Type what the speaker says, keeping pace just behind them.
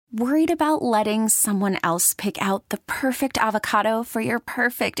Worried about letting someone else pick out the perfect avocado for your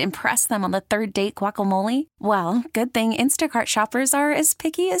perfect impress them on the third date guacamole? Well, good thing Instacart shoppers are as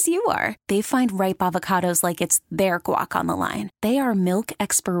picky as you are. They find ripe avocados like it's their guac on the line. They are milk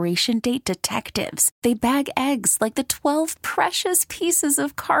expiration date detectives. They bag eggs like the 12 precious pieces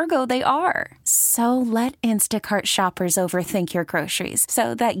of cargo they are. So let Instacart shoppers overthink your groceries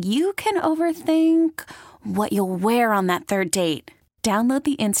so that you can overthink what you'll wear on that third date. Download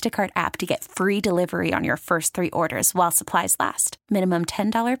the Instacart app to get free delivery on your first 3 orders while supplies last. Minimum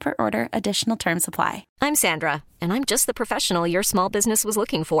 $10 per order. Additional terms apply. I'm Sandra, and I'm just the professional your small business was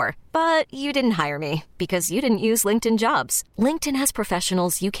looking for. But you didn't hire me because you didn't use LinkedIn Jobs. LinkedIn has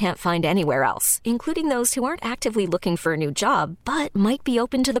professionals you can't find anywhere else, including those who aren't actively looking for a new job, but might be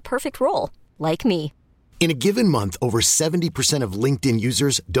open to the perfect role, like me. In a given month, over 70% of LinkedIn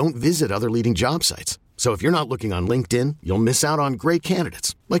users don't visit other leading job sites. So if you're not looking on LinkedIn, you'll miss out on great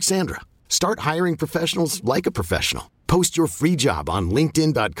candidates like Sandra. Start hiring professionals like a professional. Post your free job on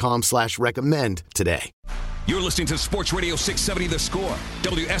linkedin.com/recommend today. You're listening to Sports Radio 670 The Score.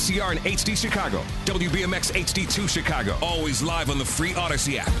 WSCR in HD Chicago. WBMX HD2 Chicago. Always live on the free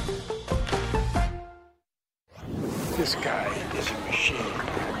Odyssey app. This guy is a machine.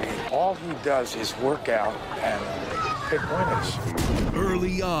 All he does is work out and pick winners.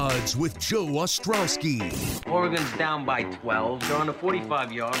 Early odds with Joe Ostrowski. Oregon's down by 12. They're on the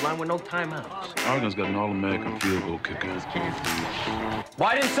 45-yard line with no timeouts. Oregon's got an All-American field goal kicker.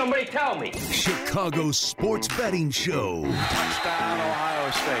 Why didn't somebody tell me? Chicago's sports betting show. Touchdown,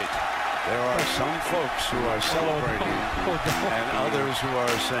 Ohio State. There are some folks who are celebrating and others who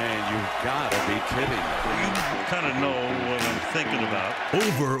are saying, you've got to be kidding me. You kind of know what I'm thinking about.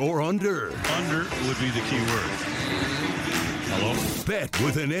 Over or under? Under would be the key word. Hello? Bet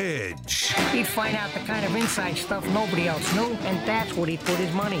with an edge. He'd find out the kind of inside stuff nobody else knew, and that's what he put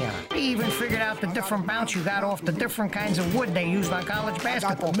his money on. He even figured out the different bounce you got off the different kinds of wood they used on college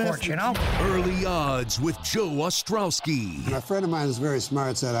basketball courts, you know? Early odds with Joe Ostrowski. And a friend of mine is very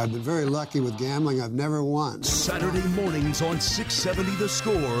smart, said, I've been very lucky with gambling. I've never won. Saturday mornings on 670 The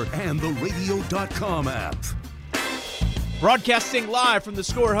Score and the radio.com app. Broadcasting live from the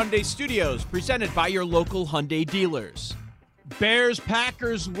Score Hyundai Studios, presented by your local Hyundai dealers.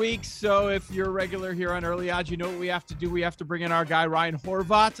 Bears-Packers week, so if you're a regular here on Early Odds, you know what we have to do. We have to bring in our guy, Ryan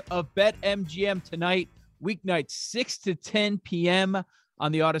Horvat of BetMGM tonight, weeknight, 6 to 10 p.m.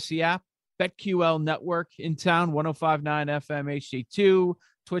 on the Odyssey app, BetQL Network in town, 105.9 FM HD2,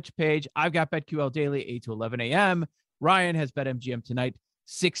 Twitch page. I've got BetQL Daily, 8 to 11 a.m. Ryan has BetMGM tonight,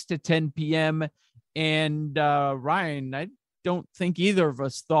 6 to 10 p.m. And Ryan, I don't think either of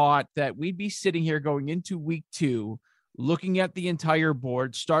us thought that we'd be sitting here going into week 2 looking at the entire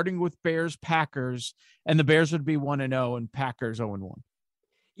board, starting with Bears-Packers, and the Bears would be 1-0 and Packers 0-1.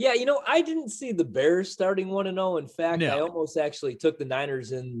 Yeah, you know, I didn't see the Bears starting 1-0. In fact, I almost actually took the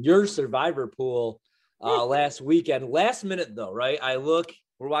Niners in your survivor pool last weekend. Last minute, though, right? I look,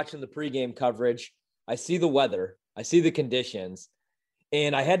 we're watching the pregame coverage. I see the weather. I see the conditions.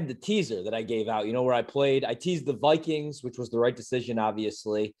 And I had the teaser that I gave out, you know, where I teased the Vikings, which was the right decision,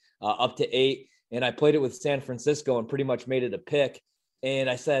 obviously, up to 8. And I played it with San Francisco and pretty much made it a pick. And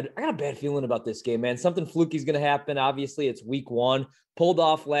I said, I got a bad feeling about this game, man. Something fluky is going to happen. Obviously, it's week 1. Pulled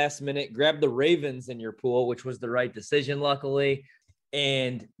off last minute, grabbed the Ravens in your pool, which was the right decision, luckily.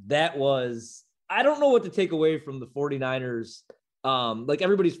 And that was, I don't know what to take away from the 49ers. Like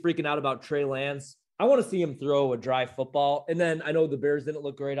everybody's freaking out about Trey Lance. I want to see him throw a dry football. And then I know the Bears didn't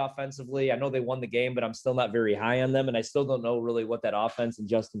look great offensively. I know they won the game, but I'm still not very high on them. And I still don't know really what that offense and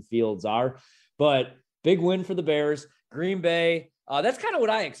Justin Fields are. But big win for the Bears. Green Bay, that's kind of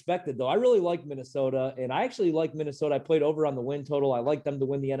what I expected, though. I really like Minnesota, and I actually like Minnesota. I played over on the win total. I like them to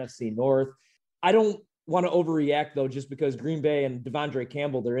win the NFC North. I don't want to overreact, though, just because Green Bay and Devondre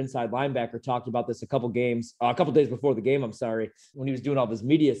Campbell, their inside linebacker, talked about this a couple days before the game, when he was doing all of his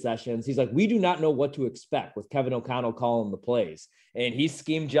media sessions. He's like, we do not know what to expect with Kevin O'Connell calling the plays. And he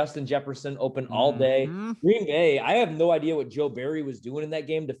schemed Justin Jefferson open all day. Green Bay, I have no idea what Joe Barry was doing in that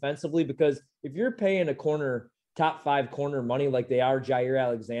game defensively, because if you're paying a corner, top 5 corner money like they are Jair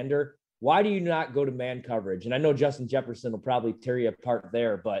Alexander, why do you not go to man coverage? And I know Justin Jefferson will probably tear you apart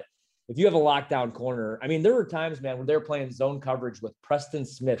there, but if you have a lockdown corner, I mean, there were times, man, when they were playing zone coverage with Preston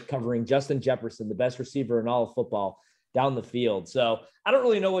Smith covering Justin Jefferson, the best receiver in all of football, down the field. So I don't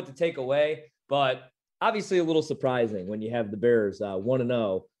really know what to take away, but obviously a little surprising when you have the Bears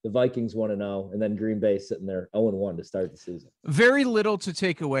 1-0, the Vikings 1-0, and then Green Bay sitting there 0-1 to start the season. Very little to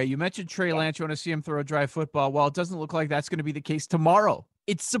take away. You mentioned Trey Lance. You want to see him throw a dry football. Well, it doesn't look like that's going to be the case tomorrow.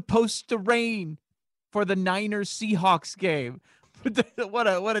 It's supposed to rain for the Niners-Seahawks game. What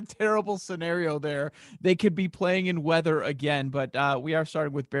a terrible scenario there. They could be playing in weather again, but we are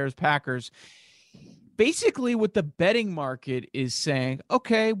starting with Bears Packers. Basically, what the betting market is saying,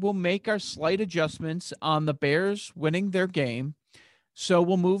 okay, we'll make our slight adjustments on the Bears winning their game. So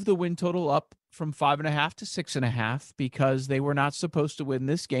we'll move the win total up from 5.5 to 6.5 because they were not supposed to win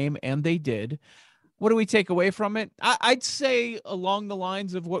this game, and they did. What do we take away from it? I'd say along the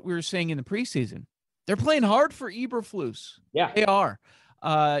lines of what we were saying in the preseason. They're playing hard for Eberflus. Yeah, they are.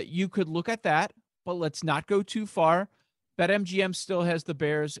 You could look at that, but let's not go too far. BetMGM still has the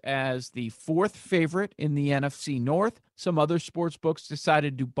Bears as the 4th favorite in the NFC North. Some other sports books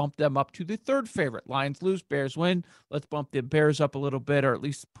decided to bump them up to the 3rd favorite. Lions lose, Bears win. Let's bump the Bears up a little bit, or at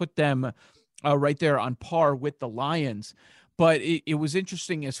least put them right there on par with the Lions. But it was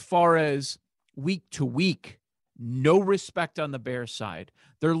interesting as far as week to week. No respect on the Bears side.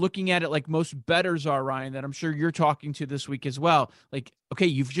 They're looking at it like most bettors are, Ryan, that I'm sure you're talking to this week as well. Like, okay,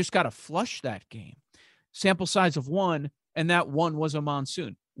 you've just got to flush that game. Sample size of 1, and that 1 was a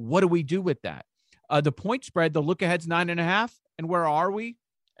monsoon. What do we do with that? The point spread, the look ahead's 9.5. And where are we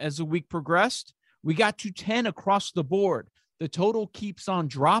as the week progressed? We got to 10 across the board. The total keeps on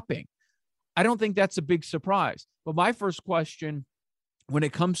dropping. I don't think that's a big surprise. But my first question, when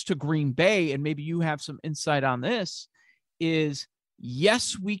it comes to Green Bay, and maybe you have some insight on this, is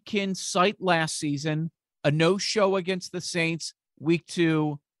yes, we can cite last season, a no-show against the Saints, week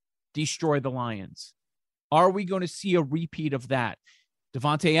 2, destroy the Lions. Are we going to see a repeat of that?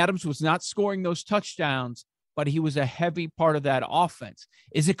 Davante Adams was not scoring those touchdowns, but he was a heavy part of that offense.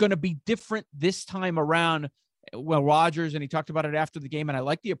 Is it going to be different this time around? Well, Rodgers, and he talked about it after the game, and I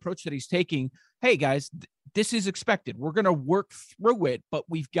like the approach that he's taking. Hey, guys, this is expected. We're going to work through it, but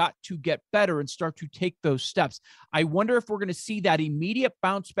we've got to get better and start to take those steps. I wonder if we're going to see that immediate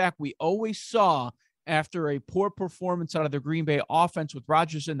bounce back we always saw after a poor performance out of the Green Bay offense with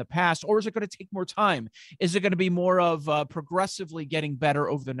Rodgers in the past, or is it going to take more time? Is it going to be more of progressively getting better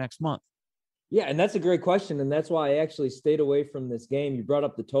over the next month? Yeah, and that's a great question, and that's why I actually stayed away from this game. You brought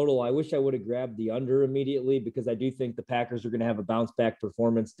up the total. I wish I would have grabbed the under immediately because I do think the Packers are going to have a bounce-back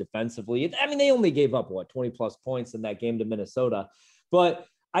performance defensively. I mean, they only gave up, 20-plus points in that game to Minnesota. But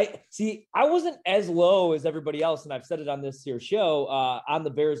I wasn't as low as everybody else, and I've said it on this here show, on the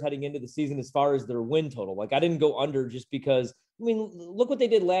Bears heading into the season as far as their win total. Like, I didn't go under just because, I mean, look what they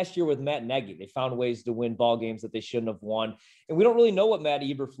did last year with Matt Nagy. They found ways to win ball games that they shouldn't have won. And we don't really know what Matt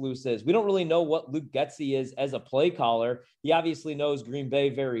Eberflus is. We don't really know what Luke Getsy is as a play caller. He obviously knows Green Bay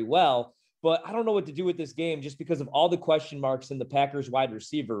very well. But I don't know what to do with this game just because of all the question marks in the Packers wide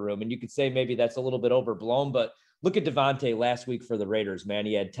receiver room. And you could say maybe that's a little bit overblown, but look at Davante last week for the Raiders, man.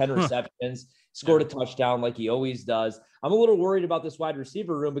 He had 10 receptions, scored a touchdown like he always does. I'm a little worried about this wide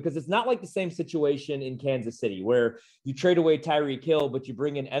receiver room because it's not like the same situation in Kansas City where you trade away Tyreek Hill, but you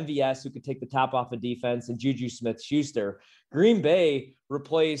bring in MVS who could take the top off of defense and Juju Smith-Schuster. Green Bay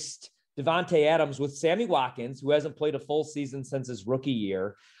replaced Davante Adams with Sammy Watkins, who hasn't played a full season since his rookie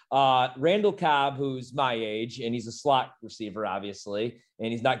year. Randall Cobb, who's my age, and he's a slot receiver, obviously,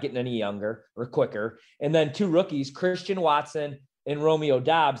 and he's not getting any younger or quicker. And then 2 rookies, Christian Watson and Romeo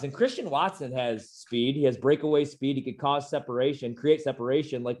Doubs. And Christian Watson has speed. He has breakaway speed. He could cause separation, create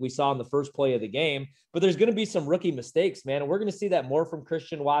separation like we saw in the first play of the game. But there's going to be some rookie mistakes, man. And we're going to see that more from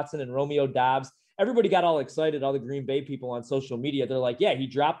Christian Watson and Romeo Doubs. Everybody got all excited, all the Green Bay people on social media. They're like, yeah, he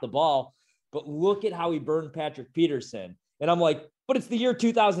dropped the ball, but look at how he burned Patrick Peterson. And I'm like, but it's the year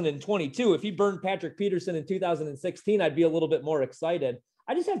 2022. If he burned Patrick Peterson in 2016, I'd be a little bit more excited.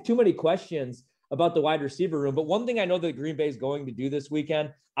 I just have too many questions about the wide receiver room. But one thing I know that Green Bay is going to do this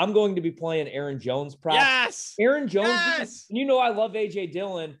weekend, I'm going to be playing Aaron Jones prop. Yes. Aaron Jones. Yes. You know, I love AJ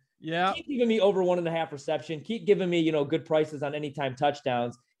Dillon. Yeah. Keep giving me over 1.5 reception. Keep giving me, good prices on anytime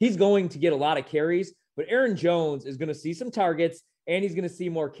touchdowns. He's going to get a lot of carries, but Aaron Jones is going to see some targets and he's going to see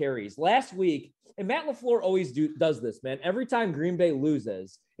more carries. Last week, and Matt LaFleur always does this, man. Every time Green Bay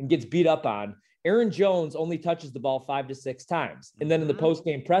loses and gets beat up on, Aaron Jones only touches the ball 5 to 6 times. And then in the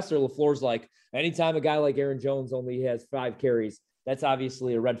post-game presser, LaFleur's like, anytime a guy like Aaron Jones only has 5 carries, that's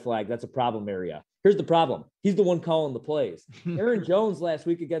obviously a red flag. That's a problem area. Here's the problem. He's the one calling the plays. Aaron Jones last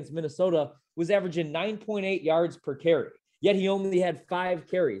week against Minnesota was averaging 9.8 yards per carry, yet he only had 5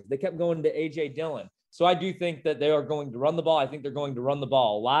 carries. They kept going to A.J. Dillon. So I do think that they are going to run the ball. I think they're going to run the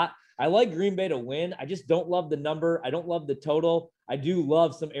ball a lot. I like Green Bay to win. I just don't love the number. I don't love the total. I do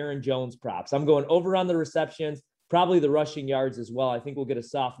love some Aaron Jones props. I'm going over on the receptions, probably the rushing yards as well. I think we'll get a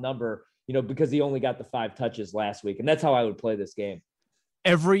soft number, because he only got the 5 touches last week. And that's how I would play this game.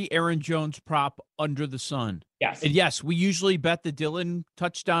 Every Aaron Jones prop under the sun. Yes. And yes, we usually bet the Dillon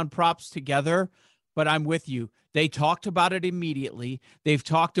touchdown props together, but I'm with you. They talked about it immediately. They've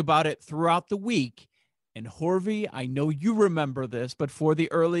talked about it throughout the week. And Horvey, I know you remember this, but for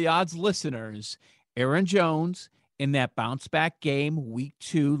the early odds listeners, Aaron Jones in that bounce back game, week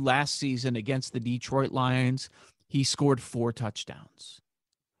 2 last season against the Detroit Lions, he scored 4 touchdowns.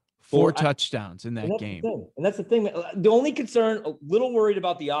 Four touchdowns in that game. And that's the thing. The only concern, a little worried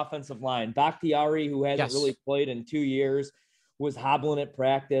about the offensive line. Bakhtiari, who hasn't really played in 2 years, was hobbling at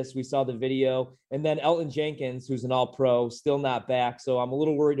practice. We saw the video. And then Elton Jenkins, who's an all-pro, still not back. So I'm a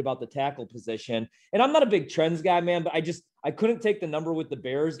little worried about the tackle position. And I'm not a big trends guy, man, but I couldn't take the number with the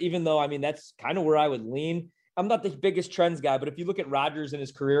Bears, even though, I mean, that's kind of where I would lean. I'm not the biggest trends guy, but if you look at Rodgers in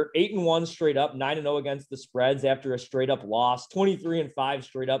his career, 8-1 straight up, 9-0 against the spreads after a straight up loss, 23-5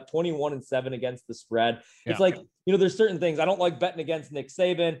 straight up, 21-7 against the spread. Yeah. It's like, there's certain things. I don't like betting against Nick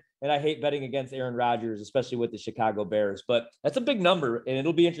Saban, and I hate betting against Aaron Rodgers, especially with the Chicago Bears. But that's a big number, and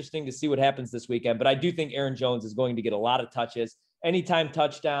it'll be interesting to see what happens this weekend. But I do think Aaron Jones is going to get a lot of touches, anytime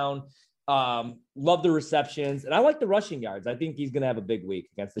touchdown. Love the receptions, and I like the rushing yards. I think he's going to have a big week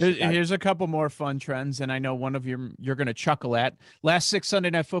against the Chicago. Here's a couple more fun trends, and I know one of you're going to chuckle at. Last 6 Sunday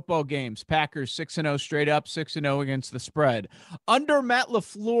Night Football games, Packers 6-0 straight up, 6-0 against the spread. Under Matt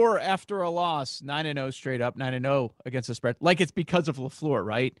LaFleur after a loss, 9-0 straight up, 9-0 against the spread. Like it's because of LaFleur,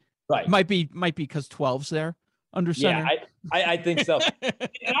 right? Right. Might be because 12's there. Under center. Yeah, I think so.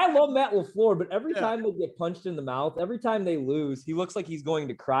 And I love Matt LaFleur, but every time they get punched in the mouth, every time they lose, he looks like he's going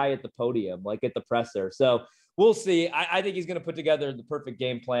to cry at the podium, like at the presser. So we'll see. I think he's going to put together the perfect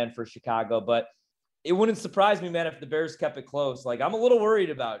game plan for Chicago, but it wouldn't surprise me, man, if the Bears kept it close. Like, I'm a little worried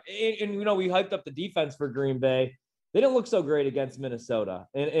about it. And we hyped up the defense for Green Bay. They didn't look so great against Minnesota.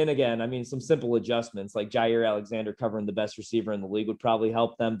 And again, I mean, some simple adjustments like Jair Alexander covering the best receiver in the league would probably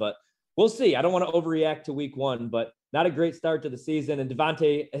help them, but we'll see. I don't want to overreact to week 1, but not a great start to the season. And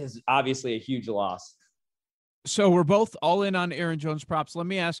Devontae is obviously a huge loss. So we're both all in on Aaron Jones props. Let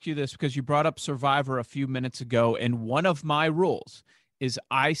me ask you this, because you brought up Survivor a few minutes ago. And one of my rules is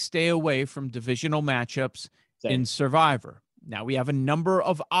I stay away from divisional matchups in Survivor. Now we have a number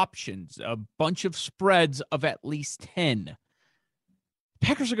of options, a bunch of spreads of at least 10.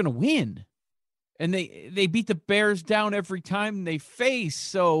 Packers are going to win. And they beat the Bears down every time they face.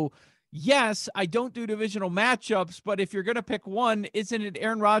 So yes, I don't do divisional matchups, but if you're going to pick one, isn't it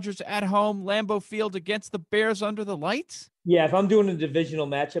Aaron Rodgers at home, Lambeau Field against the Bears under the lights? Yeah, if I'm doing a divisional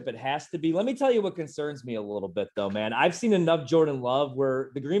matchup, it has to be. Let me tell you what concerns me a little bit, though, man. I've seen enough Jordan Love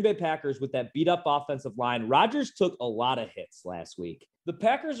where the Green Bay Packers, with that beat-up offensive line, Rodgers took a lot of hits last week. The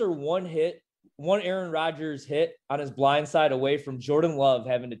Packers are one Aaron Rodgers hit on his blind side away from Jordan Love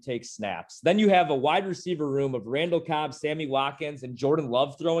having to take snaps. Then you have a wide receiver room of Randall Cobb, Sammy Watkins, and Jordan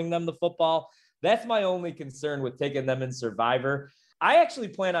Love throwing them the football. That's my only concern with taking them in Survivor. I actually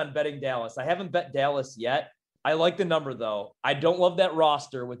plan on betting Dallas. I haven't bet Dallas yet. I like the number, though. I don't love that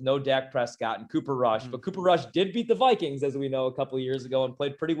roster with no Dak Prescott and Cooper Rush, but Cooper Rush did beat the Vikings, as we know, a couple of years ago and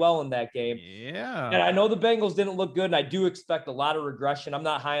played pretty well in that game. Yeah. And I know the Bengals didn't look good, and I do expect a lot of regression. I'm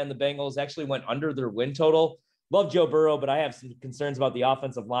not high on the Bengals. Actually went under their win total. Love Joe Burrow, but I have some concerns about the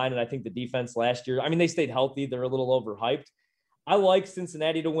offensive line, and I think the defense last year, I mean, they stayed healthy. They're a little overhyped. I like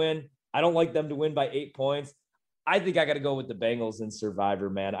Cincinnati to win. I don't like them to win by 8 points. I think I got to go with the Bengals in Survivor,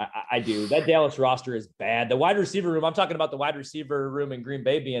 man. I do. That Dallas roster is bad. The wide receiver room, I'm talking about the wide receiver room in Green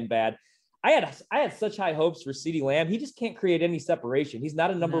Bay being bad. I had such high hopes for CeeDee Lamb. He just can't create any separation. He's not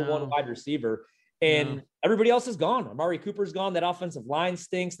a number one wide receiver. And everybody else is gone. Amari Cooper's gone. That offensive line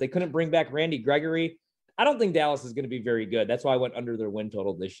stinks. They couldn't bring back Randy Gregory. I don't think Dallas is going to be very good. That's why I went under their win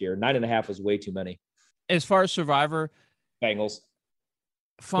total this year. 9.5 was way too many. As far as Survivor, Bengals.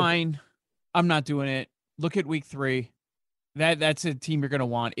 Fine. I'm not doing it. Look at week 3. That's a team you're going to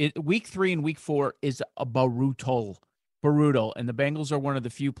want. Week 3 and week 4 is a brutal. And the Bengals are one of the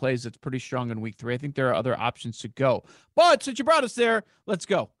few plays that's pretty strong in week 3. I think there are other options to go. But since you brought us there, let's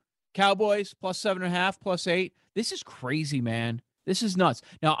go. Cowboys plus 7.5, plus 8. This is crazy, man. This is nuts.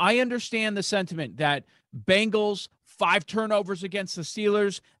 Now, I understand the sentiment that Bengals, 5 turnovers against the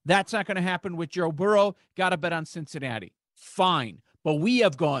Steelers. That's not going to happen with Joe Burrow. Got to bet on Cincinnati. Fine. But we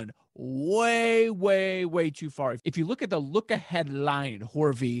have gone way, way, way too far. If you look at the look-ahead line,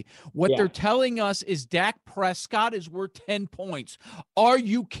 Horvey, what they're telling us is Dak Prescott is worth 10 points. Are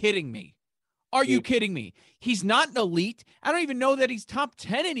you kidding me? Are you kidding me? He's not an elite. I don't even know that he's top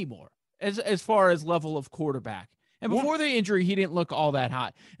 10 anymore as far as level of quarterback. And before the injury, he didn't look all that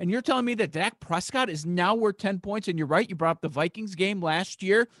hot. And you're telling me that Dak Prescott is now worth 10 points? And you're right. You brought up the Vikings game last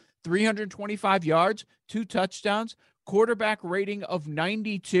year, 325 yards, 2 touchdowns. Quarterback rating of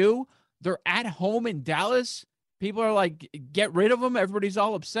 92. They're at home in Dallas. People are like, get rid of them. Everybody's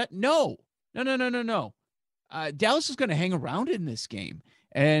all upset. No, No. Dallas is going to hang around in this game.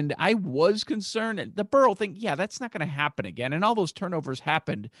 And I was concerned. The Burrow thing, that's not going to happen again. And all those turnovers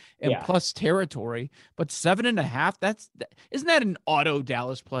happened in plus territory. But 7.5, isn't that an auto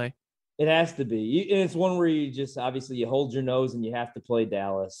Dallas play? It has to be. And it's one where you just, obviously, you hold your nose and you have to play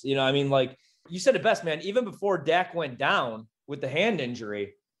Dallas. You know, I mean, like, you said it best, man. Even before Dak went down with the hand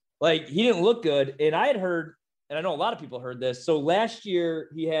injury, like, he didn't look good. And I had heard, and I know a lot of people heard this. So last year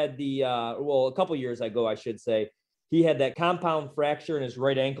he had a couple years ago, I should say, he had that compound fracture in his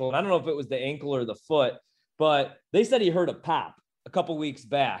right ankle. And I don't know if it was the ankle or the foot, but they said he heard a pop a couple weeks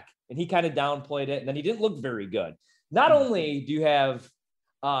back and he kind of downplayed it. And then he didn't look very good. Not only do you have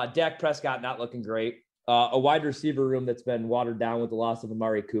Dak Prescott not looking great, a wide receiver room that's been watered down with the loss of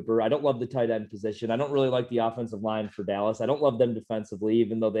Amari Cooper. I don't love the tight end position. I don't really like the offensive line for Dallas. I don't love them defensively,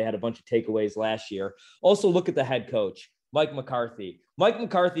 even though they had a bunch of takeaways last year. Also, look at the head coach, Mike McCarthy. Mike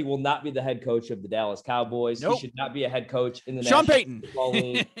McCarthy will not be the head coach of the Dallas Cowboys. Nope. He should not be a head coach in the Sean Payton.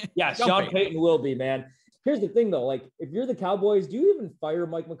 Yeah, Sean Payton will be, man. Here's the thing, though. Like, if you're the Cowboys, do you even fire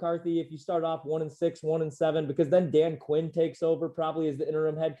Mike McCarthy if you start off 1-6, 1-7? Because then Dan Quinn takes over probably as the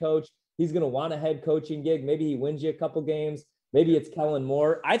interim head coach. He's going to want a head coaching gig. Maybe he wins you a couple games. Maybe it's Kellen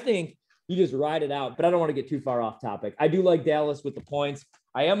Moore. I think you just ride it out, but I don't want to get too far off topic. I do like Dallas with the points.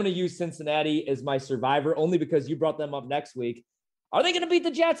 I am going to use Cincinnati as my survivor only because you brought them up next week. Are they going to beat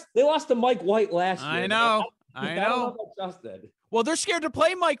the Jets? They lost to Mike White last year. I know. I don't know if I trusted. Well, they're scared to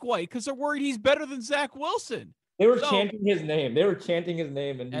play Mike White because they're worried he's better than Zach Wilson. They were chanting his name.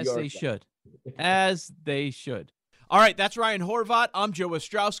 In New York. As they should. All right, that's Ryan Horvat. I'm Joe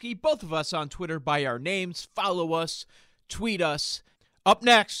Ostrowski. Both of us on Twitter by our names. Follow us, tweet us. Up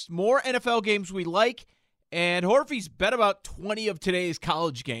next, more NFL games we like, and Horvy's bet about 20 of today's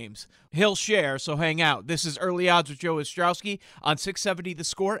college games. He'll share, so hang out. This is Early Odds with Joe Ostrowski on 670 The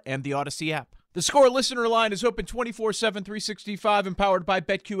Score and the Odyssey app. The Score listener line is open 24/7, 365 and powered by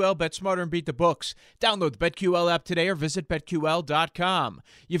BetQL. Bet smarter and beat the books. Download the BetQL app today or visit BetQL.com.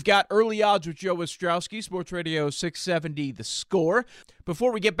 You've got Early Odds with Joe Ostrowski, Sports Radio 670 The Score.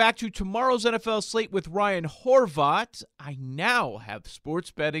 Before we get back to tomorrow's NFL slate with Ryan Horvat, I now have sports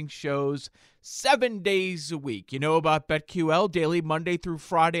betting shows 7 days a week. You know about BetQL, daily Monday through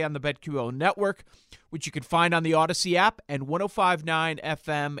Friday on the BetQL network, which you can find on the Odyssey app and 105.9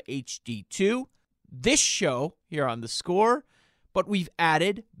 FM HD2. This show here on The Score, but we've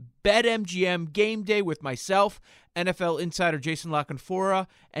added BetMGM Game Day with myself, NFL insider Jason LaConfora,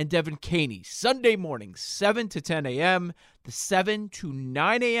 and Devin Caney. Sunday mornings, 7 to 10 a.m., the 7 to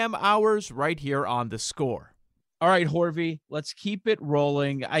 9 a.m. hours right here on The Score. All right, Horvy, let's keep it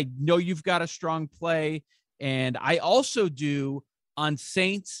rolling. I know you've got a strong play, and I also do on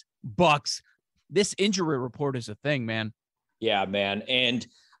Saints Bucks. This injury report is a thing, man. Yeah, man. And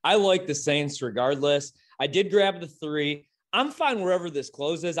I like the Saints regardless. I did grab the 3. I'm fine wherever this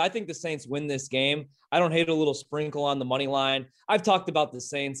closes. I think the Saints win this game. I don't hate a little sprinkle on the money line. I've talked about the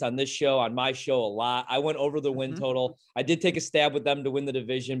Saints on this show, on my show a lot. I went over the win total. I did take a stab with them to win the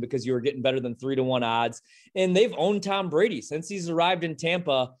division because you were getting better than 3-1 odds. And they've owned Tom Brady since he's arrived in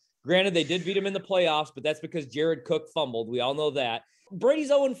Tampa. Granted, they did beat him in the playoffs, but that's because Jared Cook fumbled. We all know that.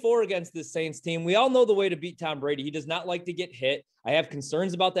 Brady's 0-4 against this Saints team. We all know the way to beat Tom Brady. He does not like to get hit. I have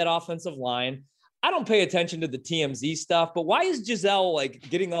concerns about that offensive line. I don't pay attention to the TMZ stuff, but why is Giselle like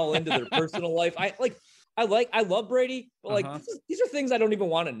getting all into their personal life? I love Brady, but these are things I don't even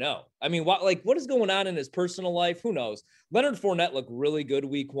want to know. I mean, what is going on in his personal life? Who knows? Leonard Fournette looked really good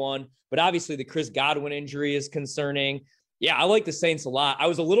week 1, but obviously the Chris Godwin injury is concerning. Yeah, I like the Saints a lot. I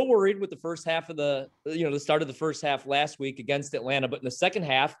was a little worried with the first half of the start of the first half last week against Atlanta, but in the second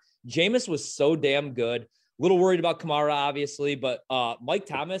half, Jameis was so damn good. A little worried about Kamara, obviously, but Mike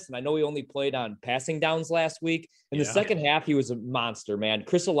Thomas, and I know he only played on passing downs last week. In the second half, he was a monster, man.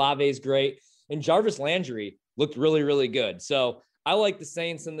 Chris Olave is great, and Jarvis Landry looked really, really good. So I like the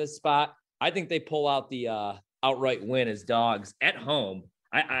Saints in this spot. I think they pull out the outright win as dogs at home.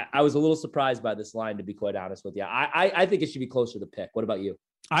 I was a little surprised by this line, to be quite honest with you. I think it should be closer to pick. What about you?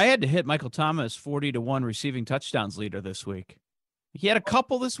 I had to hit Michael Thomas 40-1 receiving touchdowns leader this week. He had a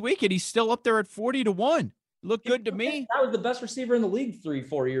couple this week, and he's still up there at 40-1. Looked good to me. That was the best receiver in the league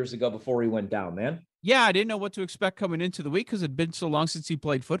 3-4 years ago before he went down, man. Yeah, I didn't know what to expect coming into the week because it'd been so long since he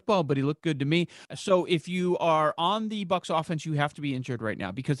played football, but he looked good to me. So if you are on the Bucs offense, you have to be injured right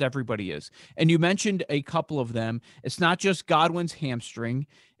now because everybody is. And you mentioned a couple of them. It's not just Godwin's hamstring.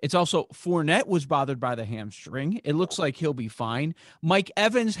 It's also Fournette was bothered by the hamstring. It looks like he'll be fine. Mike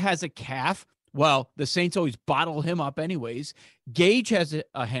Evans has a calf. Well, the Saints always bottle him up anyways. Gage has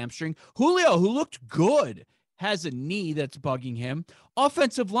a hamstring. Julio, who looked good, has a knee that's bugging him.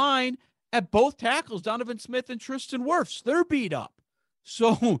 Offensive line, at both tackles, Donovan Smith and Tristan Wirfs. They're beat up.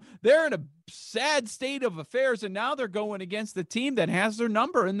 So they're in a sad state of affairs, and now they're going against the team that has their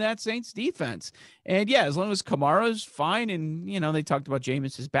number in that Saints defense. And yeah, as long as Kamara's fine, and they talked about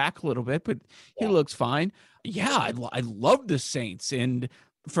Jameis's back a little bit, but he looks fine. Yeah, I love the Saints, and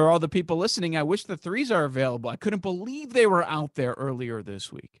for all the people listening, I wish the threes are available. I couldn't believe they were out there earlier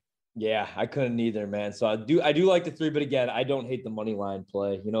this week. Yeah, I couldn't either, man. So I do like the 3, but again, I don't hate the money line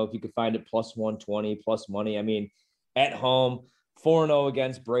play. If you could find it plus 120, plus money. I mean, at home, 4-0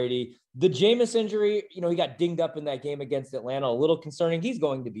 against Brady. The Jameis injury, he got dinged up in that game against Atlanta. A little concerning. He's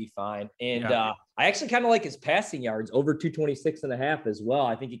going to be fine. And I actually kind of like his passing yards over 226.5 as well.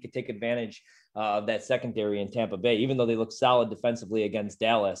 I think he could take advantage of that secondary in Tampa Bay, even though they look solid defensively against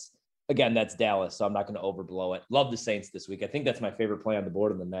Dallas. Again, that's Dallas, so I'm not going to overblow it. Love the Saints this week. I think that's my favorite play on the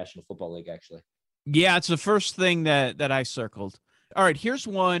board in the National Football League, actually. Yeah, it's the first thing that I circled. All right, here's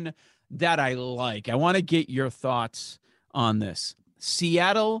one that I like. I want to get your thoughts on this.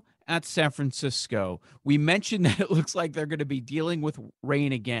 Seattle at San Francisco. We mentioned that it looks like they're going to be dealing with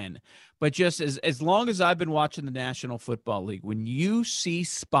rain again. But just as long as I've been watching the National Football League, when you see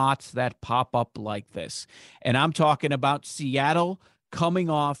spots that pop up like this, and I'm talking about Seattle coming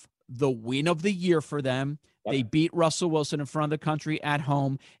off the win of the year for them. They beat Russell Wilson in front of the country at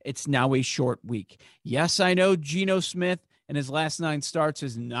home. It's now a short week. Yes, I know Geno Smith in his last 9 starts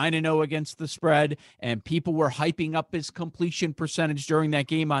is 9-0 against the spread, and people were hyping up his completion percentage during that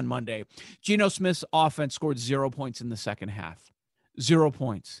game on Monday. Geno Smith's offense scored 0 points in the second half. 0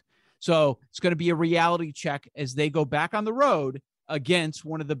 points. So it's going to be a reality check as they go back on the road against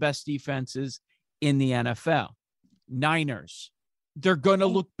one of the best defenses in the NFL. Niners. They're going to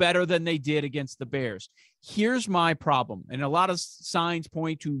look better than they did against the Bears. Here's my problem, and a lot of signs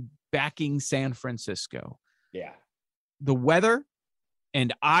point to backing San Francisco. Yeah. The weather,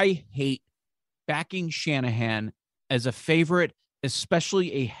 and I hate backing Shanahan as a favorite,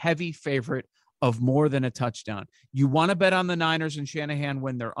 especially a heavy favorite of more than a touchdown. You want to bet on the Niners and Shanahan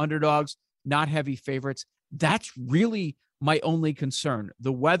when they're underdogs, not heavy favorites. That's really my only concern.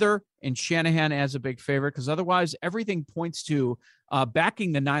 The weather and Shanahan as a big favorite, because otherwise everything points to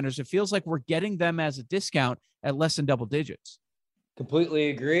backing the Niners. It feels like we're getting them as a discount at less than double digits. Completely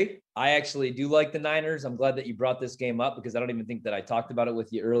agree. I actually do like the Niners. I'm glad that you brought this game up because I don't even think that I talked about it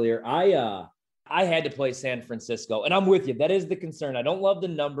with you earlier. I had to play San Francisco, and I'm with you. That is the concern. I don't love the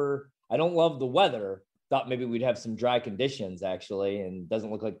number. I don't love the weather. Thought maybe we'd have some dry conditions actually, and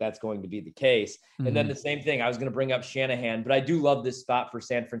doesn't look like that's going to be the case. Mm-hmm. And then the same thing, I was going to bring up Shanahan, but I do love this spot for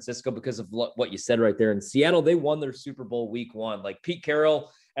San Francisco because of what you said right there. In Seattle, they won their Super Bowl week 1. Like Pete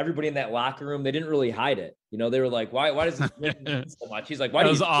Carroll, everybody in that locker room, they didn't really hide it. They were like, why does this win mean so much? He's like, why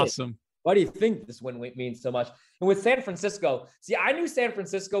do you awesome. Why do you think this win means so much? And with San Francisco, I knew San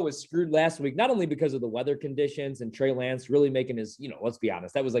Francisco was screwed last week, not only because of the weather conditions and Trey Lance really making his, let's be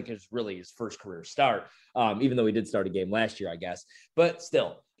honest, that was like his first career start, even though he did start a game last year, I guess. But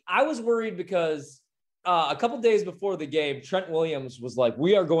still, I was worried because a couple days before the game, Trent Williams was like,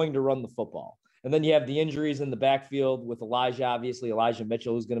 we are going to run the football. And then you have the injuries in the backfield with Elijah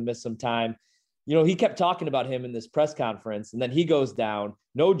Mitchell, who's going to miss some time. He kept talking about him in this press conference, and then he goes down.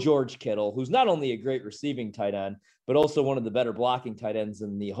 No George Kittle, who's not only a great receiving tight end, but also one of the better blocking tight ends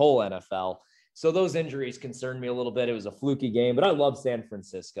in the whole NFL. So those injuries concerned me a little bit. It was a fluky game, but I love San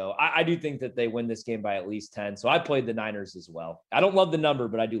Francisco. I do think that they win this game by at least 10. So I played the Niners as well. I don't love the number,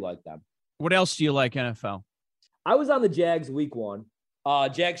 but I do like them. What else do you like, NFL? I was on the Jags week 1.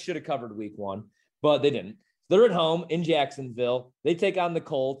 Jags should have covered week 1, but they didn't. They're at home in Jacksonville. They take on the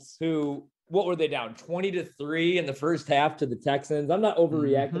Colts, who... What were they down? 20-3 in the first half to the Texans. I'm not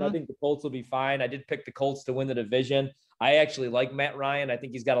overreacting. Mm-hmm. I think the Colts will be fine. I did pick the Colts to win the division. I actually like Matt Ryan. I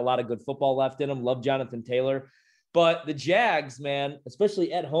think he's got a lot of good football left in him. Love Jonathan Taylor. But the Jags, man,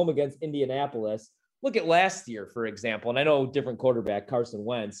 especially at home against Indianapolis, look at last year, for example. And I know different quarterback, Carson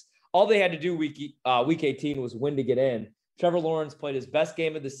Wentz. All they had to do week 18 was win to get in. Trevor Lawrence played his best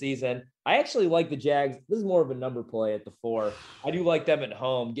game of the season. I actually like the Jags. This is more of a number play at the 4. I do like them at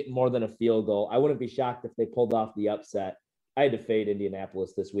home, getting more than a field goal. I wouldn't be shocked if they pulled off the upset. I had to fade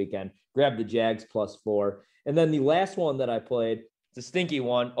Indianapolis this weekend. Grabbed the Jags +4. And then the last one that I played, it's a stinky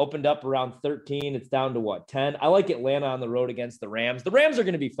one, opened up around 13. It's down to 10? I like Atlanta on the road against the Rams. The Rams are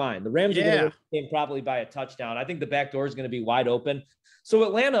going to be fine. The Rams are going to win the game probably by a touchdown. I think the back door is going to be wide open. So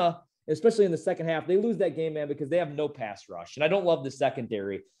Atlanta, especially in the second half, they lose that game, man, because they have no pass rush. And I don't love the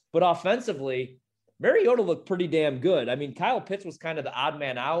secondary. But offensively, Mariota looked pretty damn good. I mean, Kyle Pitts was kind of the odd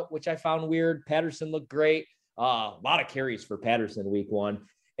man out, which I found weird. Patterson looked great. A lot of carries for Patterson week 1.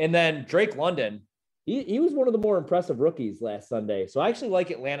 And then Drake London, he was one of the more impressive rookies last Sunday. So I actually like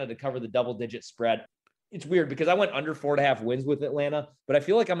Atlanta to cover the double-digit spread. It's weird because I went under 4.5 wins with Atlanta, but I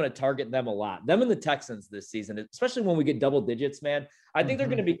feel like I'm going to target them a lot. Them and the Texans this season, especially when we get double digits, man. I think they're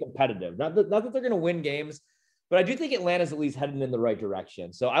going to be competitive. Not that they're going to win games, but I do think Atlanta's at least heading in the right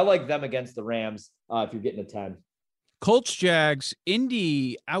direction. So I like them against the Rams if you're getting a 10. Colts, Jags,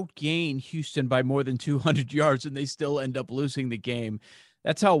 Indy outgained Houston by more than 200 yards, and they still end up losing the game.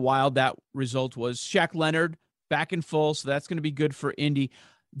 That's how wild that result was. Shaq Leonard back in full, so that's going to be good for Indy.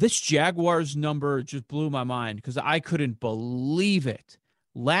 This Jaguars number just blew my mind because I couldn't believe it.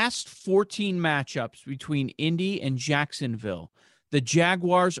 Last 14 matchups between Indy and Jacksonville, the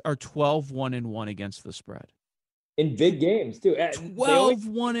Jaguars are 12-1-1 against the spread. In big games, too.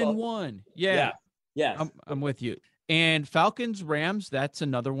 12-1-1. Yeah. Yes. I'm with you. And Falcons, Rams, that's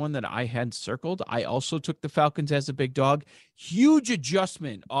another one that I had circled. I also took the Falcons as a big dog. Huge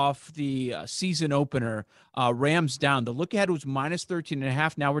adjustment off the season opener. Rams down. The look ahead was minus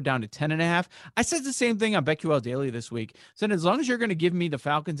 13.5. Now we're down to 10.5. I said the same thing on BetQL Daily this week. Said as long as you're going to give me the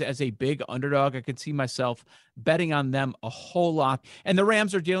Falcons as a big underdog, I could see myself betting on them a whole lot. And the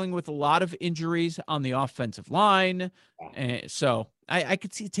Rams are dealing with a lot of injuries on the offensive line. So I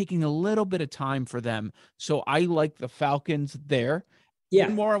could see it taking a little bit of time for them. So I like the Falcons there. Yeah.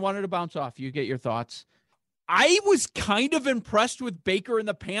 One more I wanted to bounce off. You get your thoughts. I was kind of impressed with Baker and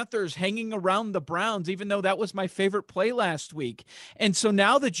the Panthers hanging around the Browns, even though that was my favorite play last week. And so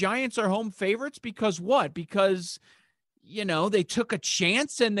now the Giants are home favorites because what? Because, they took a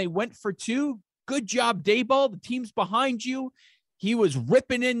chance and they went for two. Good job, Daboll. The team's behind you. He was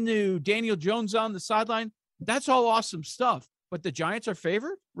ripping into Daniel Jones on the sideline. That's all awesome stuff. But the Giants are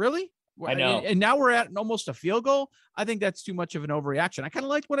favored? Really? I know. And now we're at almost a field goal. I think that's too much of an overreaction. I kind of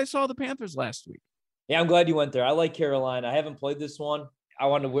liked what I saw of the Panthers last week. Yeah, I'm glad you went there. I like Carolina. I haven't played this one. I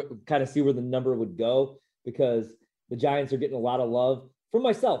want to kind of see where the number would go because the Giants are getting a lot of love from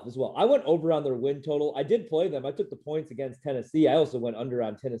myself as well. I went over on their win total. I did play them. I took the points against Tennessee. I also went under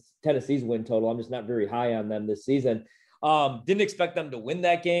on Tennessee's win total. I'm just not very high on them this season. Didn't expect them to win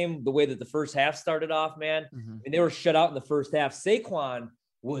that game the way that the first half started off, man. And they were shut out in the first half. Saquon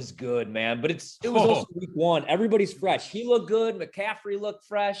was good, man, but it was also week one. Everybody's fresh. He looked good. McCaffrey looked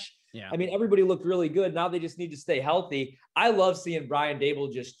fresh. Yeah. I mean, everybody looked really good. Now they just need to stay healthy. I love seeing Brian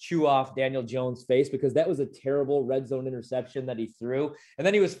Daboll just chew off Daniel Jones' face because that was a terrible red zone interception that he threw. And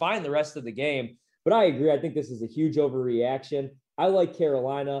then he was fine the rest of the game. But I agree. I think this is a huge overreaction. I like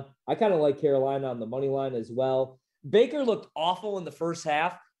Carolina. I kind of like Carolina on the money line as well. Baker looked awful in the first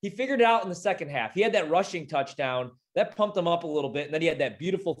half. He figured it out in the second half. He had that rushing touchdown. That pumped him up a little bit. And then he had that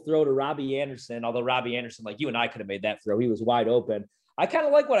beautiful throw to Robbie Anderson, although Robbie Anderson, like you and I could have made that throw. He was wide open. I kind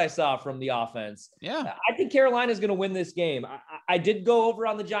of like what I saw from the offense. Yeah. I think Carolina is going to win this game. I did go over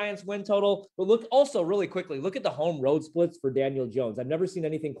on the Giants win total, but look also really quickly, look at the home road splits for Daniel Jones. I've never seen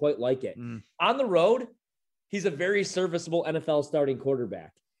anything quite like it. On the road, he's a very serviceable NFL starting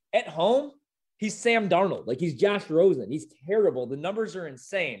quarterback. At home, he's Sam Darnold. Like he's Josh Rosen. He's terrible. The numbers are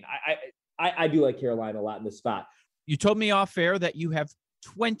insane. I do like Carolina a lot in this spot. You told me off air that you have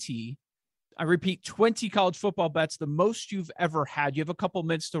 20 college football bets, the most you've ever had. You have a couple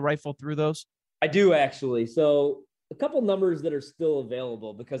minutes to rifle through those? I do, actually. So a couple numbers that are still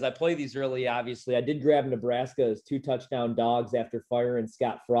available because I play these early, obviously. I did grab Nebraska as 2 touchdown dogs after firing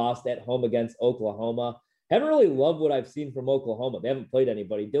Scott Frost at home against Oklahoma. Haven't really loved what I've seen from Oklahoma. They haven't played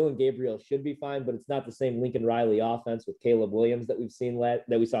anybody. Dylan Gabriel should be fine, but it's not the same Lincoln Riley offense with Caleb Williams that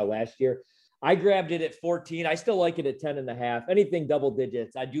we saw last year. I grabbed it at 14. I still like it at 10.5. Anything double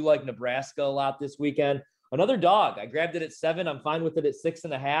digits. I do like Nebraska a lot this weekend. Another dog. I grabbed it at 7. I'm fine with it at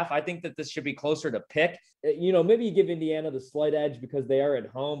 6.5. I think that this should be closer to pick. Maybe you give Indiana the slight edge because they are at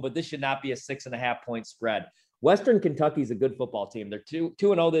home, but this should not be a 6.5 point spread. Western Kentucky's a good football team. They're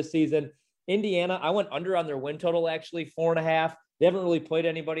 2-0 this season. Indiana, I went under on their win total, actually, 4.5. They haven't really played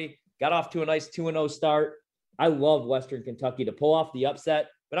anybody. Got off to a nice 2-0 start. I love Western Kentucky to pull off the upset,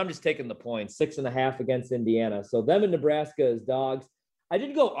 but I'm just taking the points, 6.5 against Indiana. So them and Nebraska as dogs. I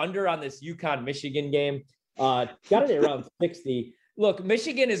did go under on this UConn-Michigan game. Got it at around 60. Look,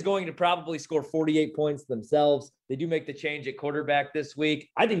 Michigan is going to probably score 48 points themselves. They do make the change at quarterback this week.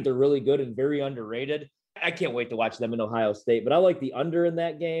 I think they're really good and very underrated. I can't wait to watch them in Ohio State, but I like the under in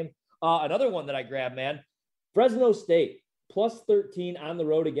that game. Another one that I grabbed, man, Fresno State, plus 13 on the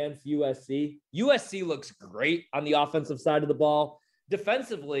road against USC. USC looks great on the offensive side of the ball.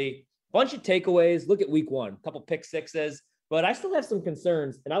 Defensively, bunch of takeaways. Look at week one, couple pick sixes. But I still have some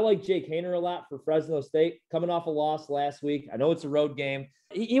concerns, and I like Jake Haener a lot for Fresno State, coming off a loss last week. I know it's a road game.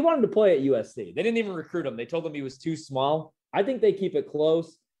 He wanted to play at USC. They didn't even recruit him. They told him he was too small. I think they keep it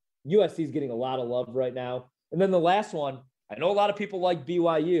close. USC is getting a lot of love right now. And then the last one, I know a lot of people like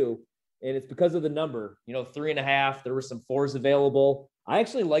BYU, and it's because of the number, 3.5. There were some 4s available. I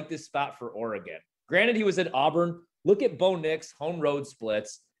actually like this spot for Oregon. Granted, he was at Auburn. Look at Bo Nix, home road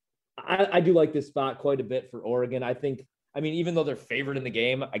splits. I do like this spot quite a bit for Oregon. Even though they're favored in the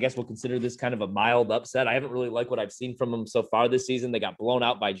game, I guess we'll consider this kind of a mild upset. I haven't really liked what I've seen from them so far this season. They got blown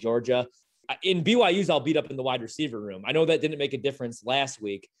out by Georgia. In BYU's, I'll beat up in the wide receiver room. I know that didn't make a difference last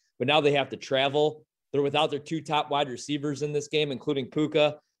week, but now they have to travel. They're without their 2 top wide receivers in this game, including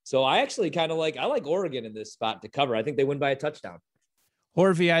Puka. So I actually I like Oregon in this spot to cover. I think they win by a touchdown.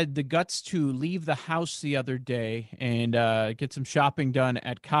 Horvey, I had the guts to leave the house the other day and get some shopping done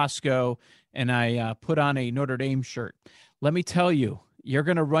at Costco, and I put on a Notre Dame shirt. Let me tell you, you're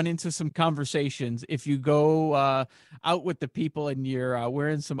going to run into some conversations if you go out with the people and you're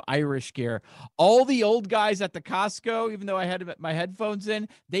wearing some Irish gear. All the old guys at the Costco, even though I had my headphones in,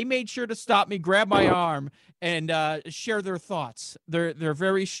 they made sure to stop me, grab my arm, and share their thoughts, their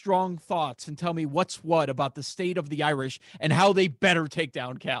very strong thoughts, and tell me what's what about the state of the Irish and how they better take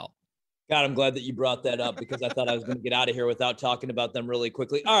down Cal. God, I'm glad that you brought that up because I thought I was going to get out of here without talking about them really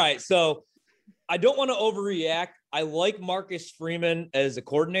quickly. All right, so I don't want to overreact. I like Marcus Freeman as a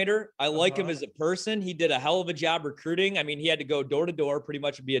coordinator. I like him as a person. He did a hell of a job recruiting. He had to go door to door, pretty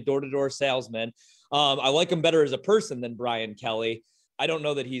much be a door-to-door salesman. I like him better as a person than Brian Kelly. I don't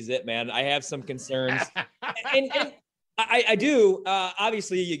know that he's it, man. I have some concerns. and I do.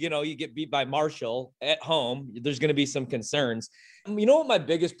 Obviously, you get beat by Marshall at home. There's going to be some concerns. You know what my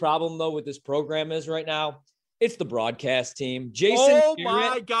biggest problem, though, with this program is right now? It's the broadcast team. Jason. Oh,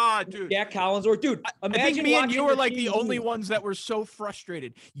 my God, dude. Jack Collinsworth. Dude, imagine I think me and you were like the only ones that were so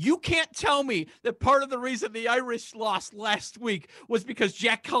frustrated. You can't tell me that part of the reason the Irish lost last week was because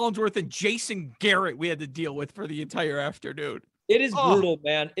Jack Collinsworth and Jason Garrett we had to deal with for the entire afternoon. It is brutal,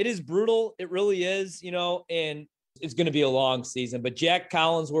 man. It is brutal. It really is, and it's going to be a long season. But Jack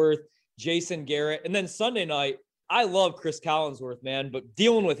Collinsworth, Jason Garrett, and then Sunday night, I love Chris Collinsworth, man, but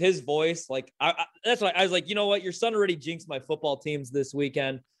dealing with his voice, that's why I was like, you know what? Your son already jinxed my football teams this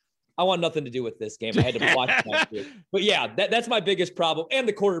weekend. I want nothing to do with this game. I had to watch it. But yeah, that's my biggest problem. And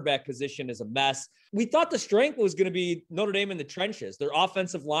the quarterback position is a mess. We thought the strength was going to be Notre Dame in the trenches. Their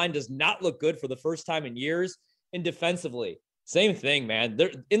offensive line does not look good for the first time in years. And defensively, same thing, man.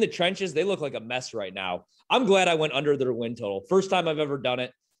 They're in the trenches. They look like a mess right now. I'm glad I went under their win total. First time I've ever done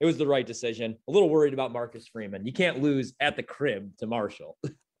it. It was the right decision. A little worried about Marcus Freeman. You can't lose at the crib to Marshall.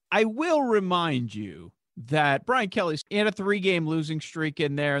 I will remind you that Brian Kelly had a 3-game losing streak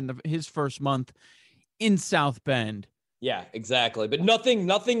in there in his first month in South Bend. Yeah, exactly. But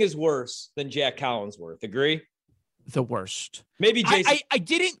nothing is worse than Jack Collinsworth. Agree? The worst. Maybe Jason. I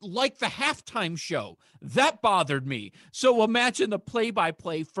didn't like the halftime show. That bothered me. So imagine the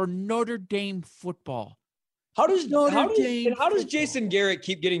play-by-play for Notre Dame football. How does Jason Garrett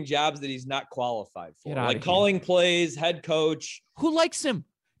keep getting jobs that he's not qualified for? Like calling plays, head coach. Who likes him?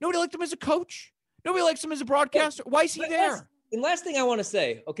 Nobody liked him as a coach. Nobody likes him as a broadcaster. Why is he there? And last thing I want to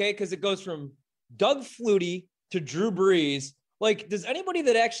say, okay, because it goes from Doug Flutie to Drew Brees. Does anybody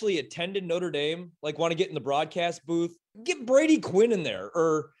that actually attended Notre Dame want to get in the broadcast booth? Get Brady Quinn in there,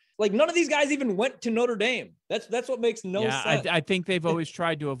 or none of these guys even went to Notre Dame. That's what makes no sense. I think they've always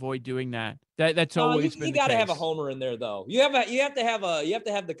tried to avoid doing that. That's always been. You got to have a homer in there, though. You have to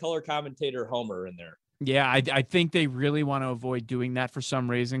have the color commentator homer in there. Yeah, I think they really want to avoid doing that for some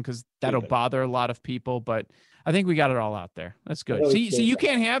reason because that'll bother a lot of people. But I think we got it all out there. That's good. See, you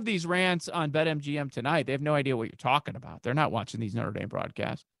can't have these rants on BetMGM tonight. They have no idea what you're talking about. They're not watching these Notre Dame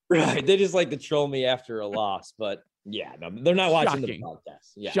broadcasts. Right. They just like to troll me after a loss, but. Yeah, no, they're not watching the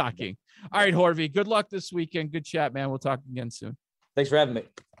podcast. Yeah. Shocking. All right, Horvey, good luck this weekend. Good chat, man. We'll talk again soon. Thanks for having me.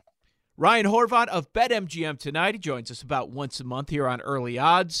 Ryan Horvat of BetMGM tonight. He joins us about once a month here on Early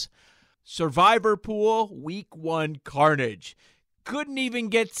Odds. Survivor Pool, Week 1 carnage. Couldn't even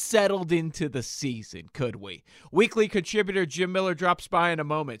get settled into the season, could we? Weekly contributor Jim Miller drops by in a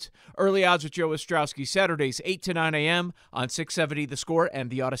moment. Early Odds with Joe Ostrowski, Saturdays, 8 to 9 a.m. on 670 The Score and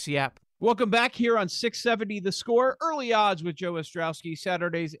the Odyssey app. Welcome back here on 670 The Score. Early Odds with Joe Ostrowski,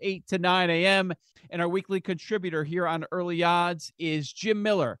 Saturdays 8 to 9 a.m. And our weekly contributor here on Early Odds is Jim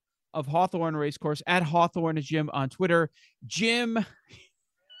Miller of Hawthorne Racecourse, at Hawthorne Jim on Twitter. Jim,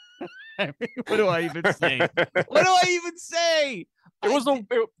 what do I even say? What do I even say?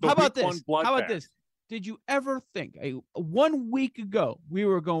 How about this? Did you ever think 1 week ago we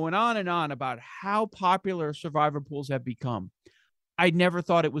were going on and on about how popular Survivor pools have become? I never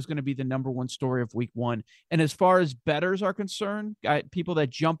thought it was going to be the number one story of Week 1. And as far as bettors are concerned, people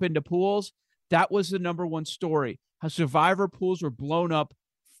that jump into pools, that was the number one story. How Survivor pools were blown up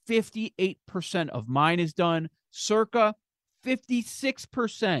 58% of mine is done. Circa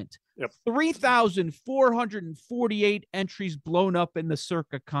 56%. Yep. 3,448 entries blown up in the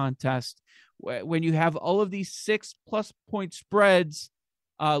Circa contest. When you have all of these 6+ point spreads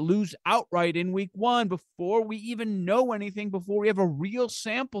lose outright in week one before we even know anything, before we have a real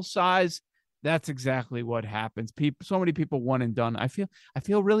sample size, that's exactly what happens. So many people one and done. I feel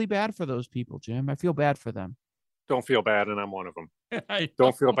really bad for those people, Jim. I feel bad for them. Don't feel bad, and I'm one of them.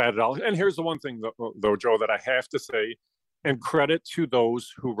 Don't feel bad at all. And here's the one thing, though, Joe, that I have to say, and credit to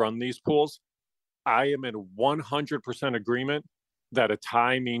those who run these pools. I am in 100% agreement that a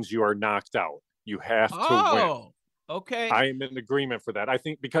tie means you are knocked out. You have to win. Okay. I am in agreement for that. I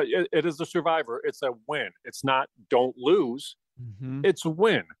think because it is a survivor, it's a win. It's not don't lose. Mm-hmm. It's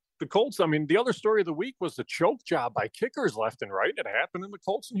win. The Colts, I mean, the other story of the week was the choke job by kickers left and right. It happened in the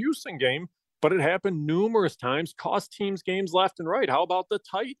Colts and Houston game, but it happened numerous times, cost teams games left and right. How about the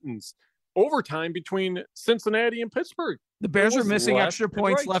Titans? Overtime between Cincinnati and Pittsburgh. The Bears are missing extra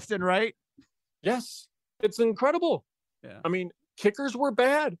points left and right. Yes, it's incredible. Yeah. I mean, kickers were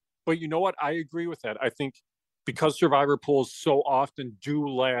bad, but you know what? I agree with that. I think because survivor pools so often do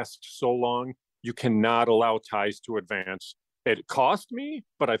last so long, you cannot allow ties to advance. It cost me,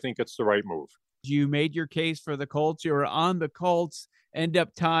 but I think it's the right move. You made your case for the Colts. You were on the Colts, end up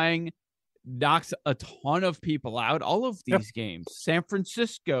tying, knocks a ton of people out. All of these games. San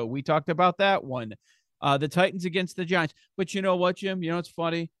Francisco, we talked about that one. The Titans against the Giants. But you know what, Jim? You know what's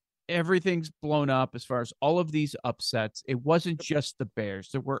funny? Everything's blown up as far as all of these upsets. It wasn't just the Bears.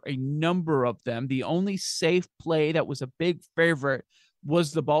 There were a number of them. The only safe play that was a big favorite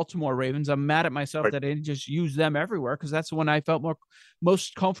was the Baltimore Ravens. I'm mad at myself that I didn't just use them everywhere because that's the one I felt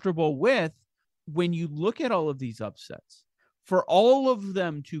most comfortable with. When you look at all of these upsets, for all of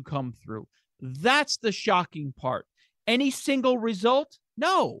them to come through, that's the shocking part. Any single result?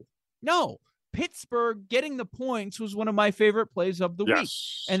 No. Pittsburgh getting the points was one of my favorite plays of the week.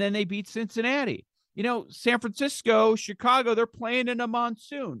 And then they beat Cincinnati. You know, San Francisco, Chicago, they're playing in a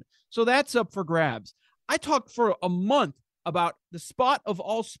monsoon. So that's up for grabs. I talked for a month about the spot of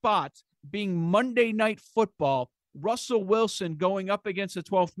all spots being Monday Night Football. Russell Wilson going up against the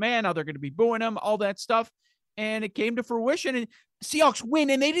 12th man. Now they're going to be booing him, all that stuff. And it came to fruition. And Seahawks win,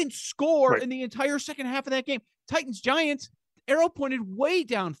 and they didn't score in the entire second half of that game. Titans-Giants, arrow pointed way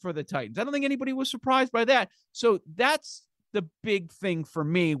down for the Titans. I don't think anybody was surprised by that. So that's the big thing for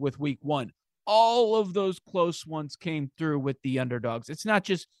me with week one. All of those close ones came through with the underdogs. It's not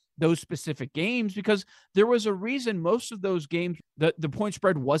just those specific games because there was a reason most of those games, the point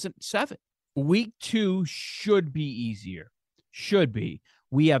spread wasn't 7. Week 2 should be easier. Should be.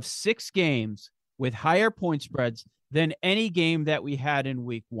 We have 6 games with higher point spreads than any game that we had in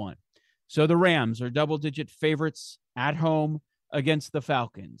week 1. So the Rams are double-digit favorites at home against the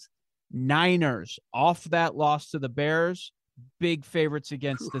Falcons. Niners, off that loss to the Bears, big favorites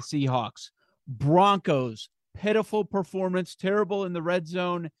against the Seahawks. Broncos, pitiful performance, terrible in the red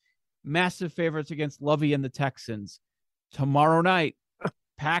zone, massive favorites against Lovey and the Texans. Tomorrow night,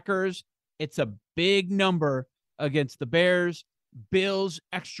 Packers, it's a big number against the Bears. Bills,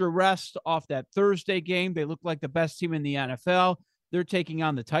 extra rest off that Thursday game. They look like the best team in the NFL. They're taking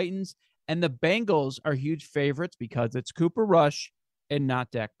on the Titans. And the Bengals are huge favorites because it's Cooper Rush and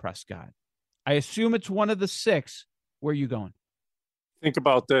not Dak Prescott. I assume it's one of the 6. Where are you going? Think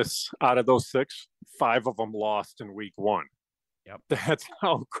about this. Out of those 6, 5 of them lost in week 1. Yep. That's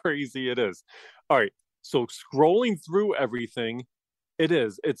how crazy it is. All right. So scrolling through everything,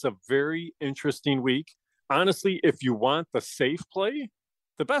 it's a very interesting week. Honestly, if you want the safe play,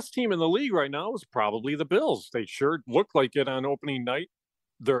 the best team in the league right now is probably the Bills. They sure look like it on opening night.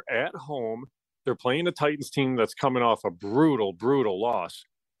 They're at home. They're playing a Titans team that's coming off a brutal, brutal loss,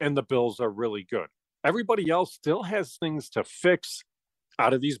 and the Bills are really good. Everybody else still has things to fix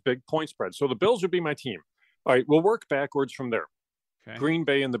out of these big point spreads. So the Bills would be my team. All right, we'll work backwards from there. Okay. Green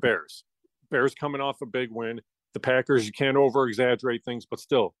Bay and the Bears. Bears coming off a big win. The Packers, you can't over-exaggerate things, but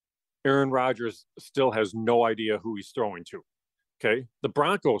still, Aaron Rodgers still has no idea who he's throwing to. Okay. The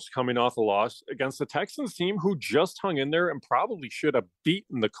Broncos coming off a loss against the Texans team who just hung in there and probably should have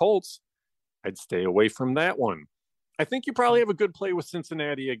beaten the Colts. I'd stay away from that one. I think you probably have a good play with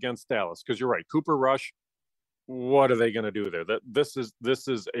Cincinnati against Dallas because you're right. Cooper Rush, what are they going to do there? This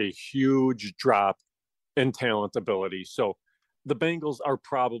is a huge drop in talent ability. So the Bengals are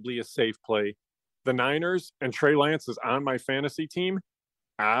probably a safe play. The Niners and Trey Lance is on my fantasy team.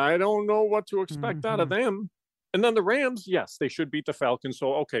 I don't know what to expect out of them. And then the Rams, yes, they should beat the Falcons.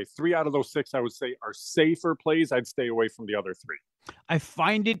 So, okay, 3 out of those 6, I would say, are safer plays. I'd stay away from the other 3. I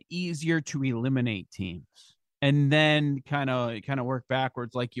find it easier to eliminate teams. and then kind of work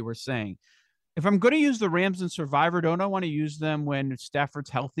backwards like you were saying. If I'm going to use the Rams in Survivor, don't I want to use them when Stafford's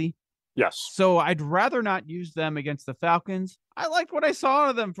healthy? Yes. So I'd rather not use them against the Falcons. I liked what I saw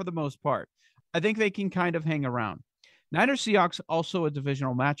of them for the most part. I think they can kind of hang around. Niners Seahawks, also a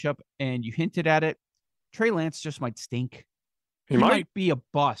divisional matchup, and you hinted at it. Trey Lance just might stink. He might be a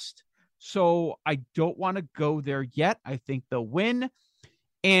bust. So I don't want to go there yet. I think they'll win.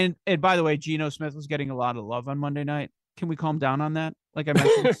 And by the way, Geno Smith was getting a lot of love on Monday night. Can we calm down on that? Like I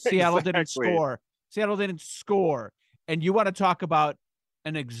mentioned, Seattle didn't score. Seattle didn't score. And you want to talk about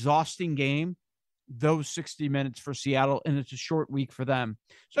an exhausting game, those 60 minutes for Seattle, and it's a short week for them.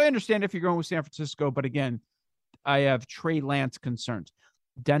 So I understand if you're going with San Francisco, but again, I have Trey Lance concerns.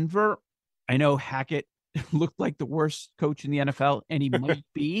 Denver, I know Hackett looked like the worst coach in the NFL, and he might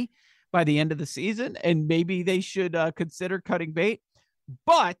be by the end of the season, and maybe they should consider cutting bait.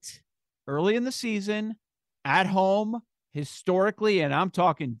 But early in the season, at home, historically, and I'm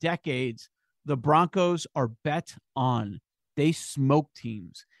talking decades, the Broncos are bet on. They smoke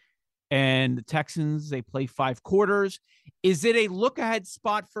teams. And the Texans, they play 5 quarters. Is it a look-ahead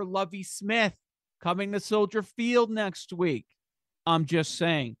spot for Lovie Smith coming to Soldier Field next week? I'm just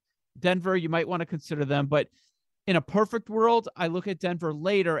saying. Denver, you might want to consider them. But in a perfect world, I look at Denver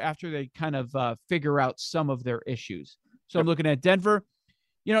later after they kind of figure out some of their issues. So I'm looking at Denver.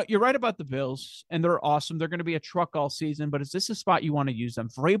 You know, you're right about the Bills, and they're awesome. They're going to be a truck all season, but is this a spot you want to use them?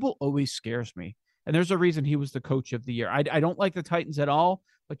 Vrabel always scares me. And there's a reason he was the coach of the year. I don't like the Titans at all,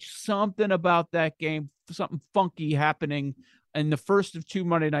 but something about that game, something funky happening in the first of 2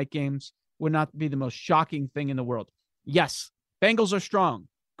 Monday night games would not be the most shocking thing in the world. Yes, Bengals are strong,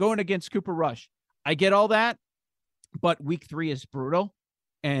 going against Cooper Rush. I get all that, but week 3 is brutal,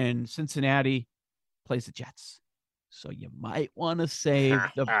 and Cincinnati plays the Jets. So you might want to save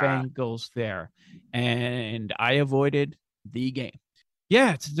the Bengals there. And I avoided the game.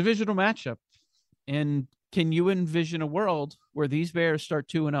 Yeah, it's a divisional matchup. And can you envision a world where these Bears start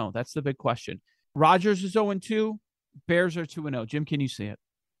 2-0? That's the big question. Rodgers is 0-2. Bears are 2-0. Jim, can you see it?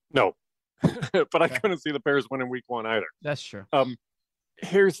 No. But I couldn't see the Bears winning week 1 either. That's true.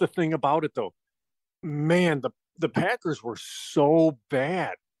 Here's the thing about it, though. Man, the Packers were so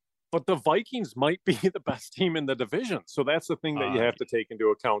bad. But the Vikings might be the best team in the division. So that's the thing that you have to take into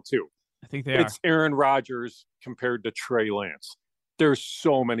account, too. I think they It's Aaron Rodgers compared to Trey Lance. There's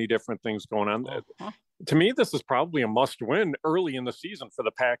so many different things going on. To me, this is probably a must-win early in the season for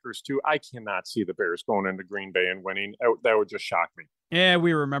the Packers, too. I cannot see the Bears going into Green Bay and winning. That would just shock me. Yeah,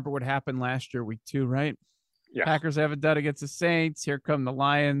 we remember what happened last year, week 2, right? Yeah. Packers haven't done against the Saints. Here come the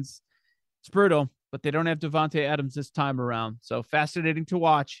Lions. It's brutal, but they don't have Devontae Adams this time around. So fascinating to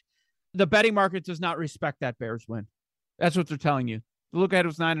watch. The betting market does not respect that Bears win. That's what they're telling you. The look ahead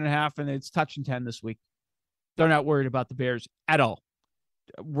was 9.5, and it's touching 10 this week. They're not worried about the Bears at all.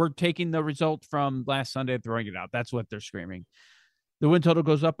 We're taking the result from last Sunday and throwing it out. That's what they're screaming. The win total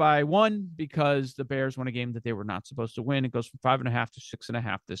goes up by 1 because the Bears won a game that they were not supposed to win. It goes from 5.5 to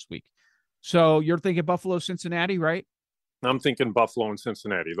 6.5 this week. So you're thinking Buffalo, Cincinnati, right? I'm thinking Buffalo and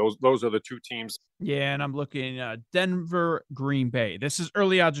Cincinnati. Those are the 2 teams. Yeah, and I'm looking Denver, Green Bay. This is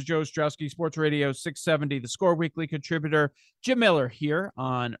Early Odds with Joe Ostrowski, Sports Radio 670, the Score Weekly contributor. Jim Miller here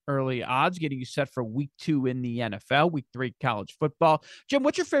on Early Odds, getting you set for week 2 in the NFL, week 3 college football. Jim,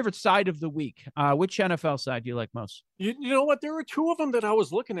 what's your favorite side of the week? Which NFL side do you like most? You know what? There were 2 of them that I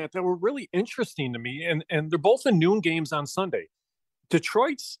was looking at that were really interesting to me, and they're both in noon games on Sunday.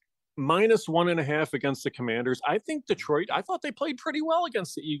 Detroit's -1.5 against the Commanders. I think Detroit, I thought they played pretty well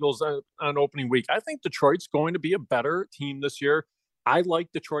against the Eagles on opening week. I think Detroit's going to be a better team this year. I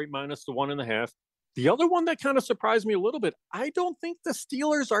like Detroit -1.5. The other one that kind of surprised me a little bit, I don't think the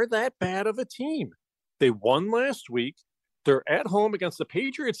Steelers are that bad of a team. They won last week. They're at home against the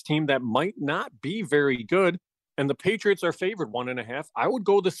Patriots team that might not be very good. And the Patriots are favored 1.5. I would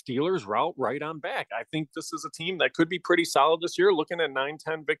go the Steelers route right on back. I think this is a team that could be pretty solid this year, looking at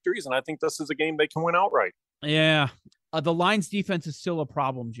 9-10 victories. And I think this is a game they can win outright. Yeah. The Lions defense is still a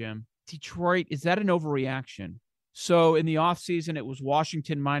problem, Jim. Detroit, is that an overreaction? So in the offseason, it was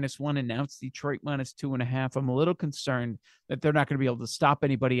Washington -1, and now it's Detroit -2.5. I'm a little concerned that they're not going to be able to stop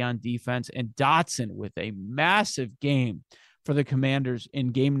anybody on defense. And Dotson with a massive game for the Commanders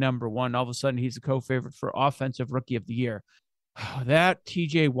in game number 1. All of a sudden, he's a co-favorite for Offensive Rookie of the Year. That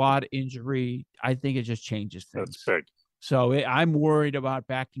TJ Watt injury, I think it just changes things. That's big. So I'm worried about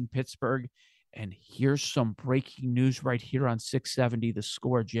backing Pittsburgh. And here's some breaking news right here on 670 The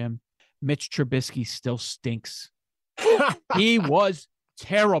Score, Jim. Mitch Trubisky still stinks. He was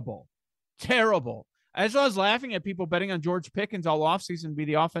terrible. Terrible. As I was laughing at people betting on George Pickens all offseason to be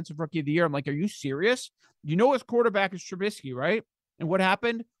the offensive rookie of the year, I'm like, are you serious? You know his quarterback is Trubisky, right? And what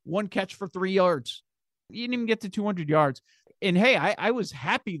happened? 1 catch for 3 yards. He didn't even get to 200 yards. And, hey, I was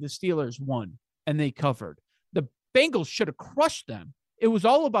happy the Steelers won and they covered. The Bengals should have crushed them. It was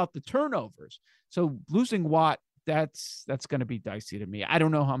all about the turnovers. So losing Watt, that's going to be dicey to me. I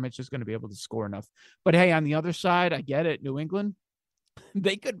don't know how Mitch is going to be able to score enough. But, hey, on the other side, I get it. New England,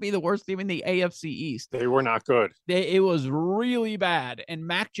 they could be the worst team in the AFC East. They were not good. It was really bad. And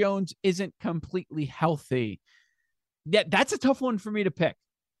Mac Jones isn't completely healthy. That's a tough one for me to pick.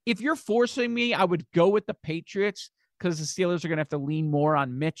 If you're forcing me, I would go with the Patriots because the Steelers are going to have to lean more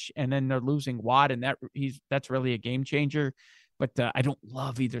on Mitch, and then they're losing Watt, and that's really a game changer. But I don't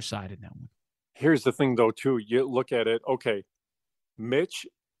love either side in that one. Here's the thing, though, too. You look at it, okay, Mitch,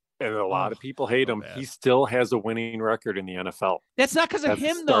 and a lot of people hate him. He still has a winning record in the NFL. That's not because of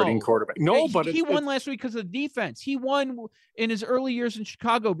him, starting though. Quarterback. No, but he won last week because of the defense. He won in his early years in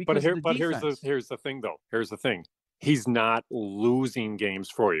Chicago because of the defense. But here's the thing, though. Here's the thing. He's not losing games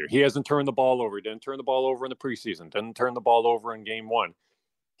for you. He hasn't turned the ball over. He didn't turn the ball over in the preseason. Didn't turn the ball over in game 1.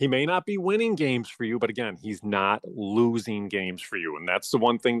 He may not be winning games for you, but again, he's not losing games for you. And that's the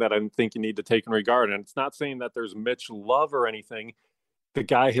one thing that I think you need to take in regard. And it's not saying that there's Mitch love or anything. The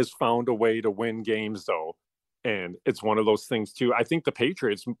guy has found a way to win games, though. And it's one of those things, too. I think the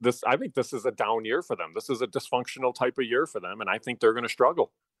Patriots, I think this is a down year for them. This is a dysfunctional type of year for them, and I think they're going to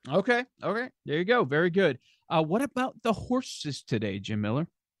struggle. Okay. There you go. Very good. What about the horses today, Jim Miller?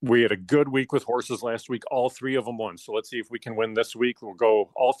 We had a good week with horses last week. All 3 of them won. So let's see if we can win this week. We'll go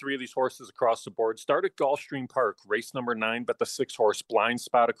all 3 of these horses across the board. Start at Gulfstream Park, race number 9, bet the 6-horse blind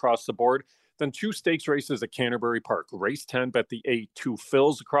spot across the board. Then 2 stakes races at Canterbury Park. Race 10, bet the 8, 2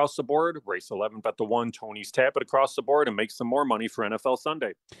 fills across the board. Race 11, bet the 1, Tony's Tap It across the board and make some more money for NFL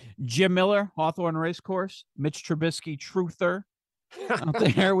Sunday. Jim Miller, Hawthorne Racecourse. Mitch Trubisky, truther, out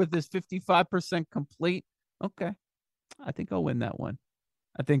there with his 55% complete. Okay. I think I'll win that one.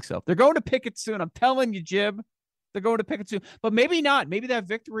 I think so. They're going to Pickett soon. I'm telling you, Jim. They're going to Pickett soon. But maybe not. Maybe that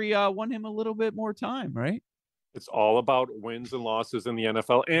victory won him a little bit more time, right? It's all about wins and losses in the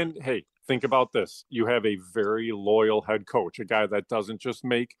NFL. And, hey, think about this. You have a very loyal head coach, a guy that doesn't just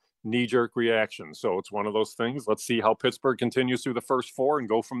make knee-jerk reactions. So it's one of those things. Let's see how Pittsburgh continues through the first 4 and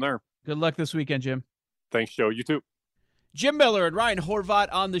go from there. Good luck this weekend, Jim. Thanks, Joe. You too. Jim Miller and Ryan Horvat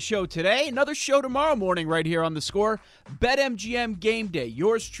on the show today. Another show tomorrow morning right here on The Score. BetMGM Game Day.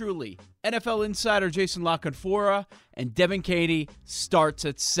 Yours truly, NFL insider Jason La Canfora and Devin Cady starts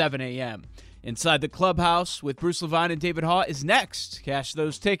at 7 a.m. Inside the Clubhouse with Bruce Levine and David Haugh is next. Cash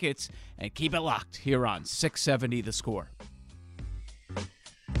those tickets and keep it locked here on 670 The Score.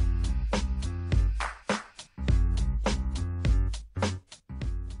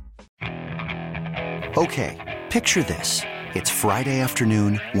 Okay. Picture this. It's Friday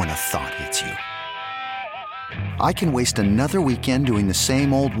afternoon when a thought hits you. I can waste another weekend doing the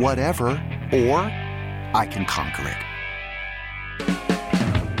same old whatever, or I can conquer it.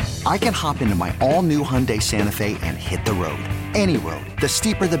 I can hop into my all-new Hyundai Santa Fe and hit the road. Any road. The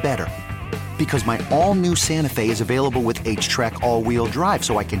steeper, the better. Because my all-new Santa Fe is available with H-Track all-wheel drive,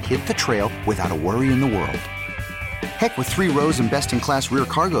 so I can hit the trail without a worry in the world. Heck, with 3 rows and best-in-class rear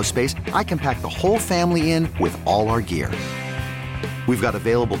cargo space, I can pack the whole family in with all our gear. We've got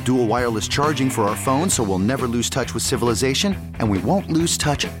available dual wireless charging for our phones, so we'll never lose touch with civilization, and we won't lose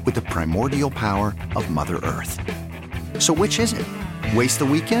touch with the primordial power of Mother Earth. So which is it? Waste the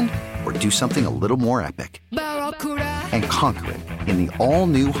weekend or do something a little more epic? And conquer it in the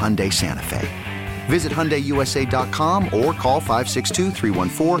all-new Hyundai Santa Fe. Visit HyundaiUSA.com or call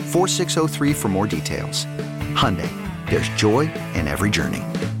 562-314-4603 for more details. Hyundai. There's joy in every journey.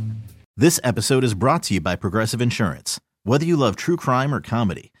 This episode is brought to you by Progressive Insurance. Whether you love true crime or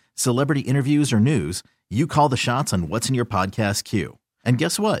comedy, celebrity interviews or news, you call the shots on what's in your podcast queue. And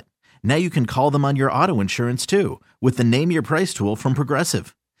guess what? Now you can call them on your auto insurance too with the Name Your Price tool from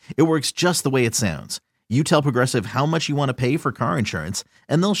Progressive. It works just the way it sounds. You tell Progressive how much you want to pay for car insurance,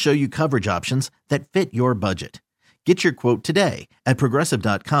 and they'll show you coverage options that fit your budget. Get your quote today at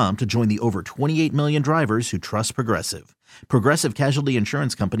Progressive.com to join the over 28 million drivers who trust Progressive. Progressive Casualty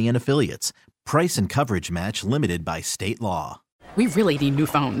Insurance Company and Affiliates. Price and coverage match limited by state law. We really need new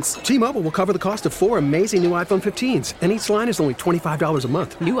phones. T-Mobile will cover the cost of 4 amazing new iPhone 15s, and each line is only $25 a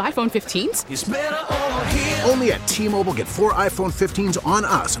month. New iPhone 15s? It's better over here. Only at T-Mobile, get 4 iPhone 15s on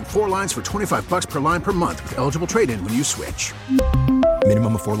us and 4 lines for $25 per line per month with eligible trade-in when you switch.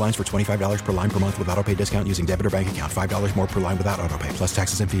 Minimum of 4 lines for $25 per line per month with autopay discount using debit or bank account. $5 more per line without autopay, plus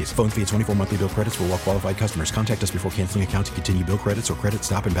taxes and fees. Phone fee at 24 monthly bill credits for well-qualified customers. Contact us before canceling account to continue bill credits or credit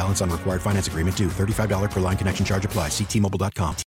stop and balance on required finance agreement due. $35 per line connection charge applies. See T-Mobile.com.